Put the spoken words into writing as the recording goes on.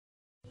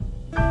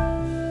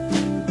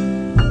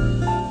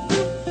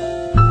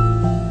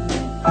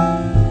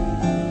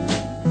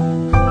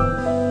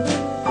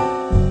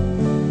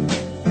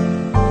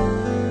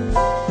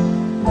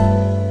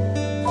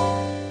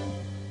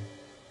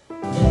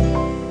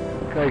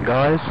Okay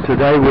guys,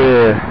 today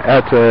we're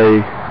at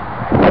a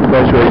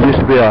place where it used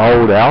to be an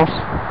old house.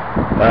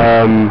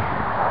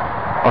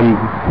 I'm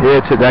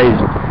here today,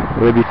 I'm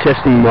going to be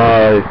testing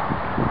my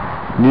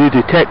new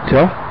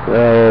detector,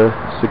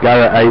 it's the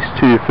Garrett Ace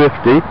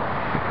 250.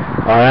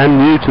 I am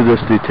new to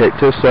this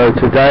detector, so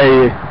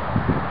today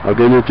I'm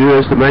going to do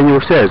as the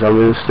manual says. I'm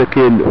going to stick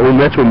in all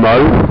metal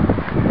mode,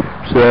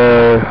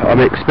 so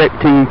I'm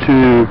expecting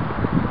to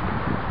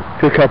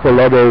pick up a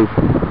lot of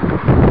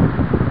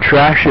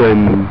trash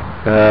and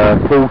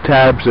pull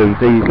tabs and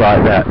things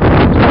like that. So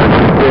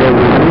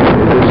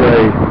it is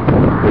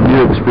a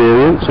new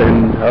experience,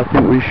 and I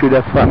think we should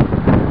have fun.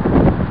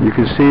 You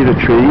can see the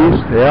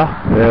trees there,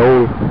 they're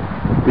all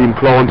been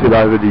planted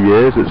over the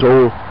years. It's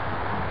all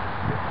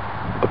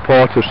a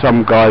part of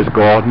some guy's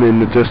garden. In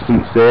the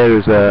distance there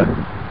is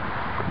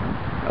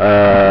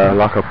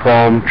like a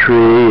palm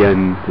tree,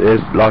 and there's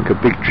like a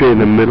big tree in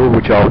the middle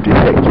which I'll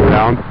detect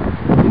around.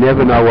 You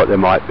never know what there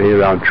might be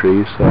around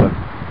trees, so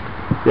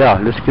yeah,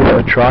 let's give it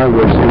a try and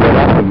we'll see what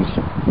happens.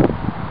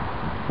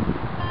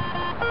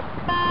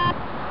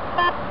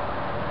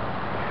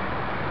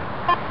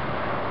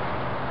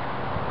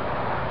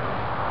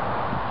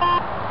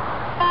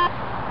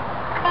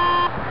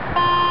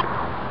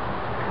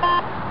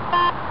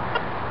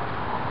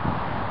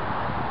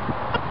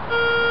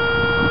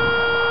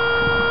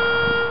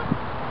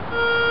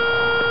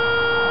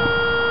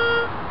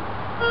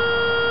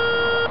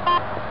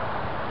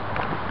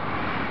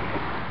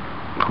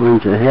 According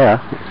to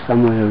here, it's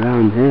somewhere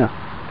around here.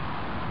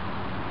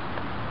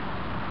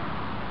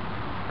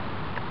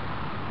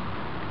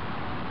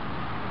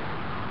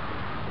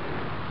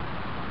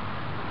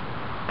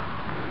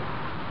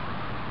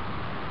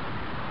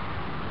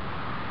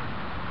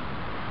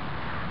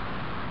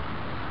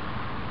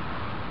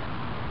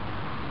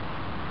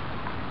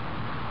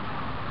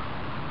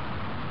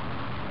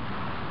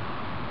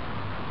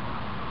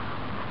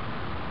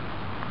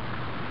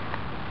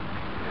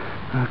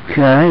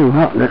 Okay,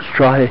 well, let's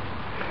try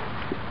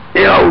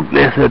the old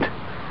method.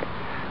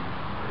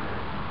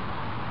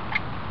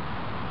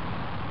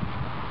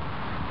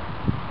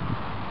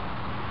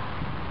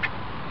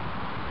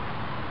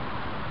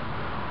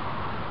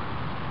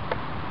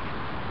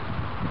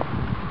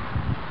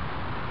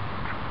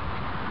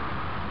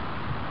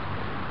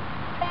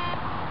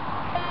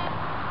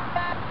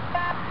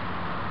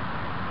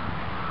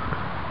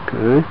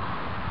 Okay,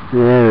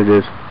 there it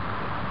is.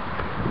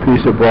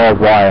 Piece of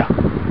barbed wire.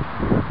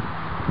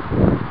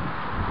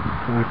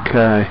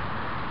 Okay.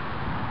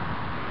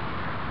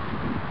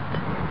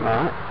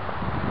 Alright.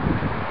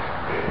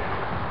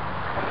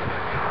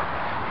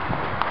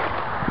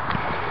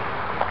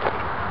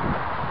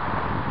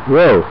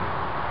 Whoa.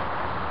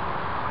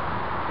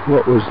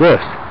 What was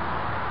this?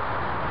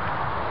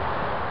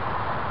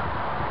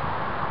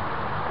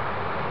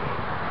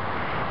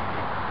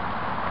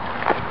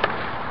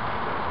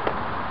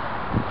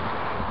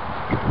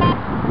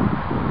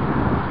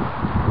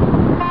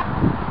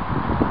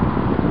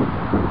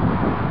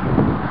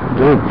 I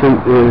don't think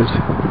there's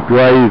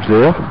graves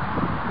there.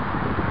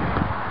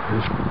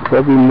 There's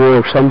probably more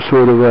of some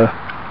sort of a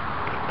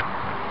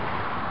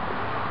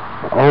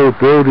old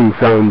building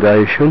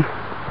foundation,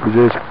 because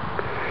there's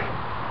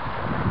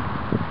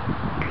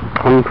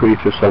concrete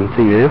or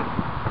something here.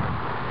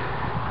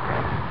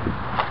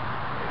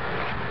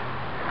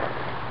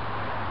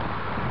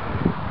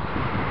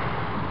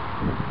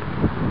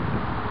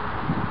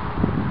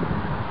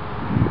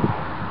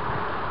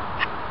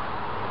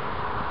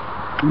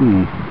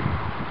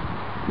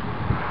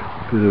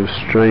 Bit of a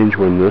strange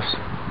one, this.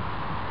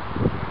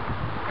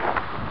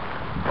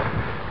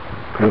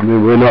 I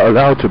mean, we're not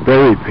allowed to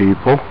bury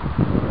people.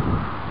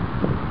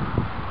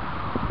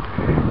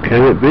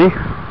 Can it be?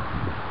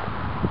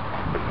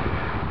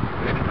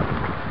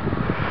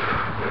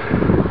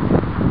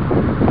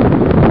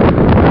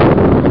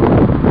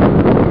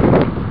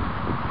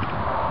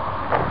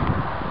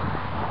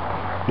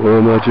 Or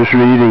am I just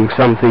reading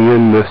something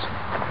in this?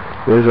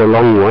 There's a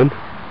long one.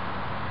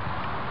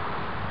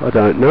 I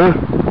don't know.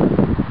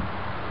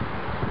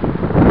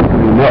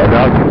 We're not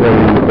allowed to go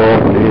in the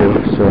garden here,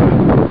 so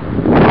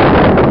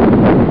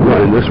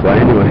not in this way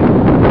anyway.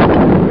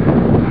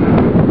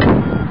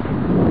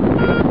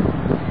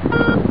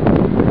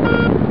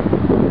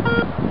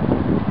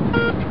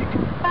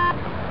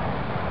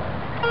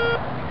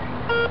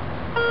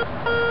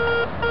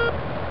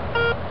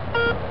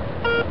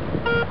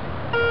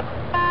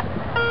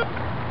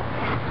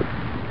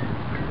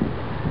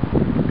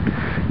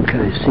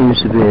 Okay, it seems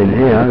to be in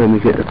here. Let me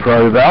get the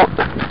probe out.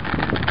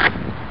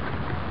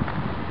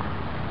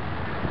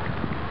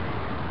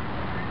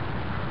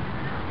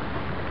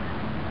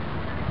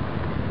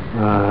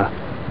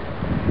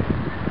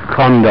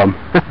 Condom.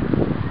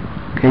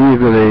 Can you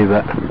believe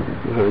it?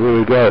 There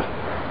we go.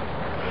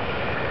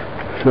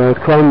 So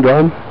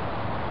condom.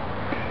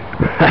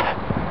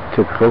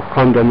 Typical.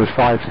 Condom is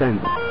 5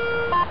 cents.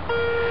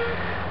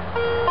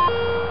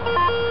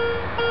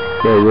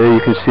 Okay, there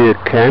you can see a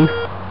can.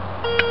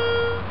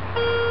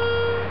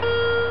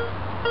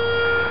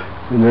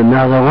 And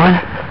another one.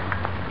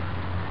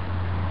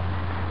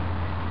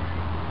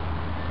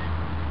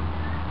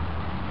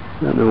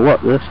 Don't know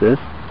what this is.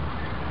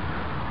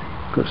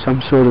 Got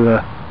some sort of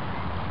a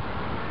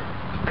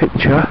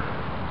picture.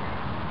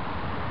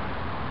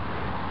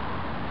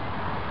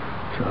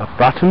 So a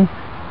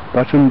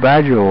button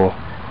badge, or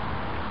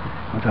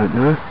I don't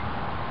know.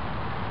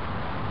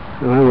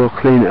 Well, we'll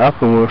clean it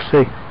up and we'll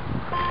see.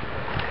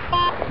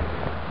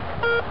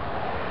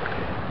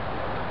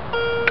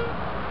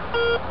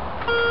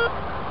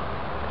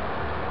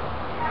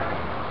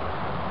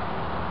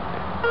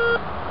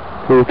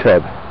 Pull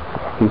tab.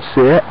 I can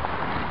see it.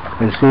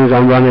 As soon as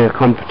I'm running a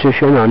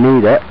competition, I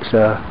need it,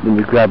 so let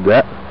me grab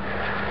that.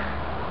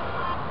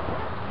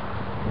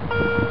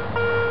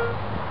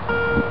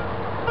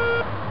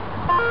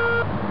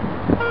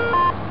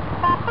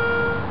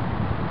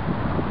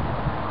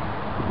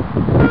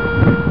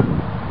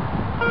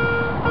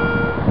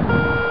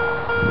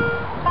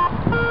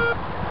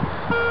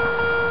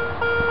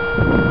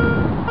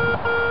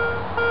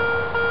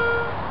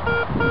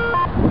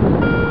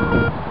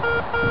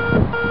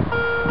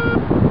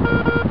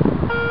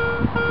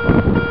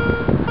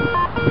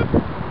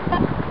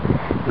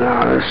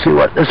 Now let's see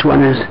what this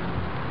one is.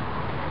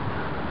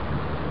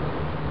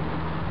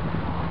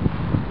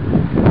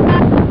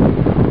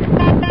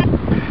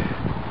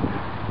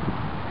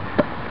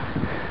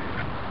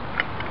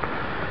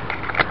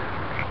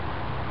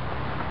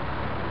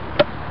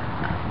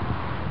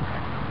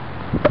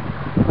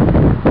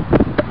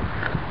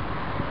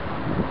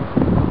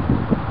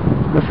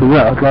 This is it.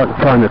 I'd like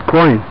to find a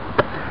coin,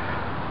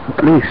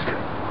 at least.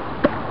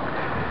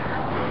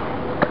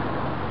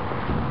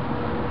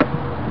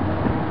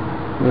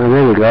 Oh,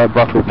 there we go,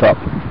 bottle top.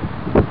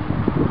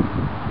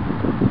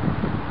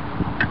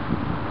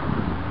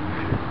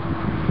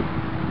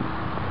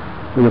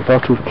 And the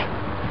bottle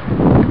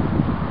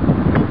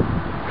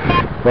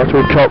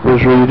top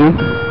was reading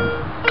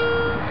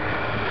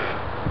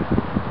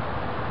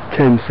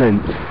 10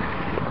 cents.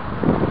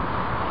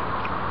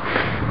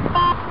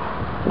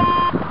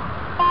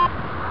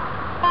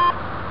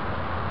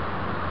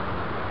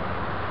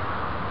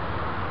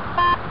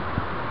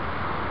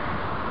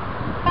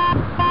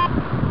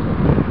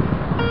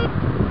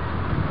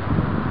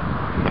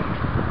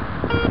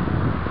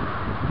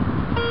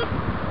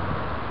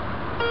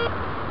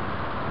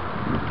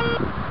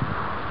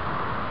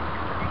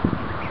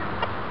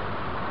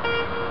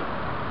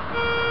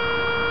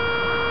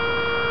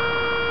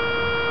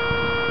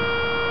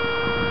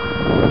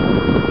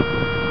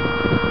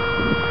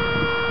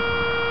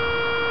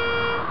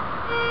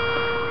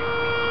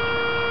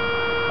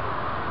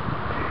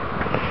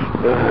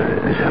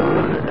 Let's have a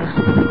look at this.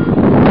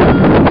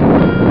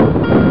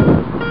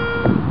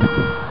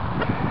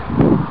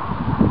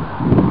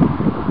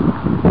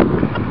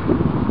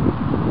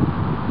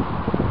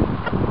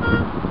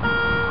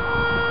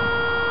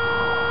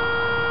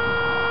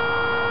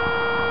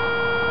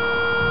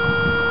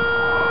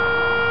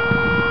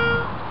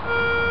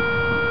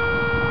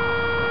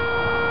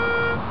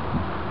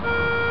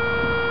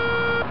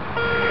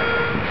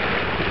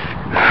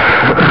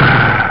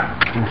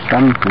 There's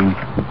something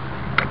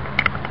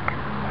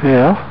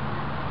here.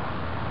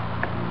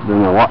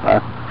 Don't know what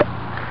that.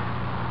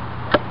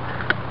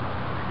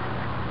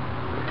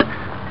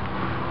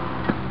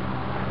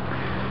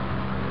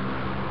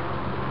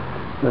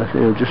 I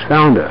think I just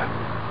found it.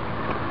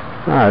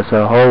 Ah, it's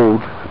a whole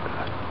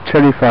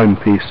telephone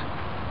piece.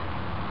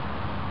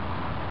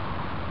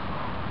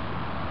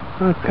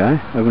 Okay,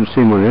 I haven't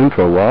seen one of them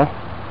for a while.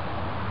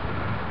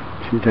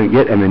 So you don't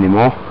get them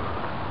anymore.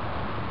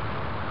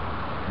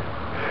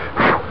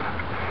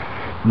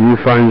 New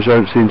phones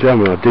don't seem to have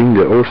them. I dinged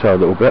it also a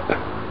little bit.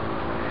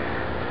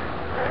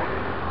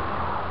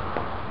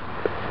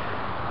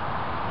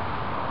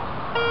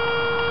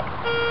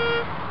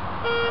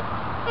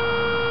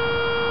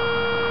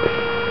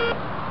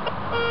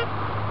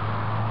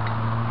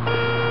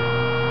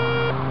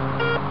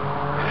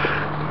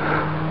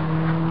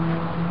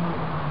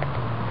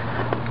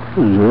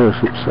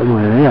 It's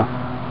somewhere here.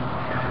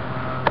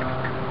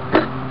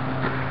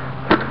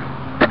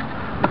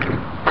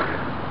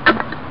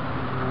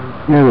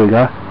 There we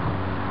go.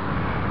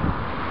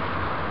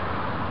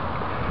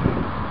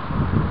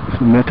 It's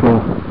a metal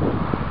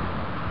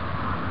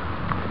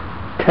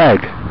tag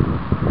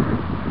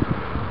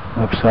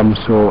of some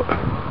sort.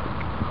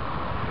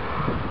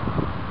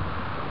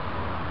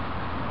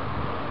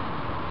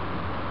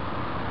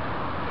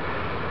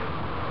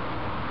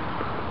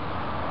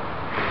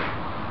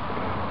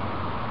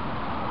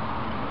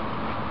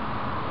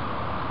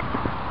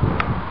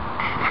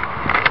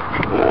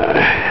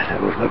 That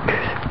would look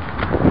good.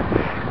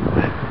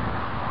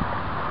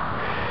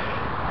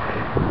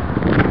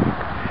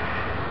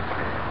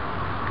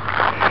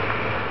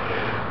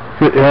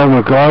 Get the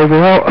armour guide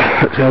out,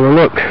 let's have a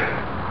look.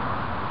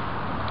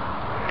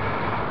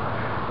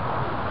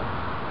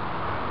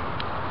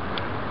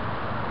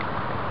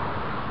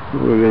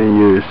 What we're going to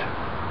use?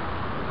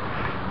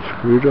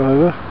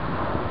 Screwdriver.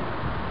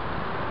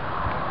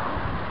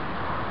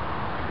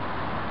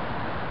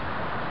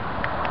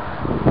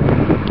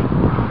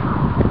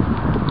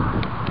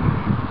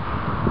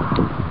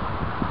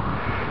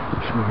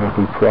 So I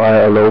can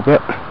pry it a little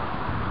bit,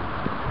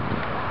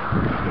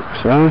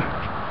 like so.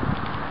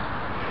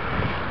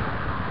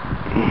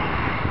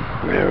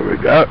 There we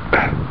go.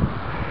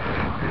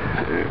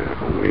 There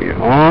we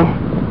are.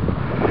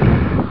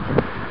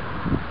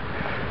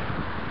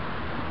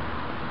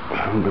 I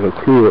haven't got a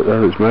clue what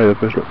that is made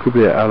of. It could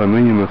be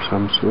aluminium of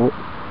some sort.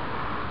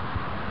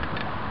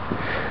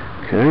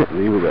 Okay,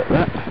 leave it at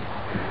that.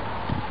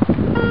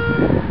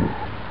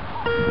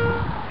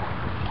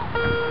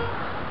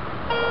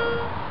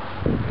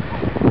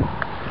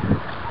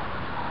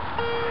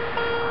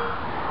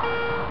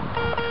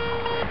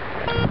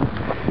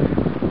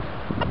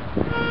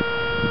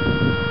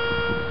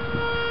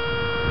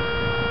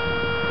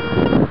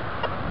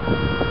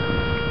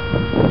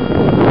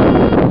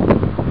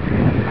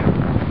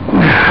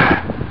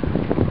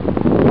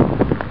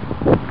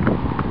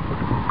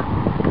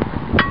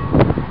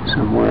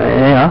 Somewhere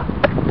here.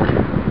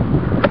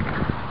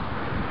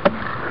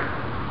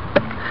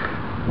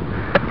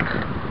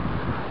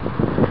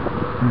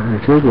 There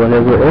it is,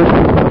 whatever it is.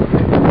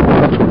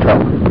 Bottle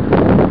top.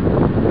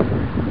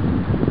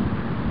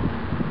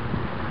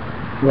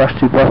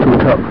 Rusty bottle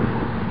top.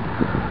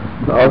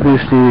 But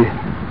obviously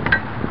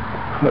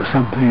got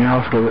something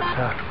else with it,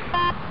 so.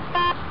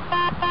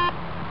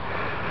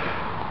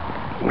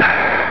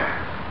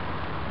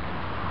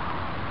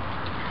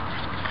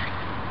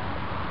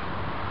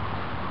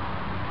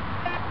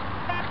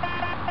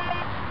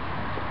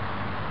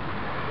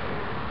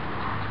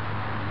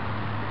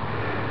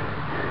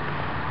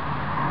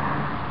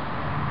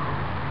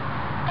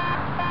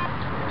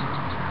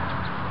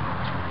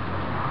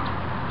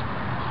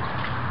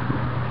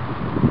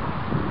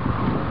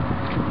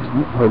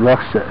 I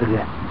lost it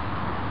again.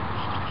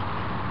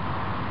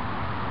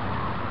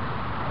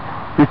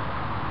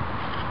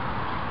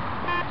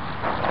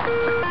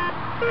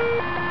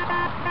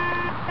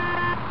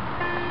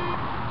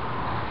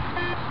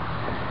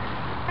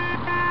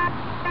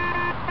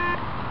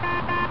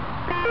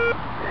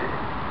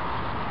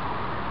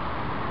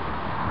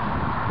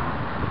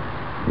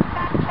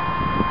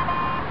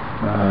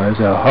 There's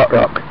a hot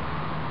rock.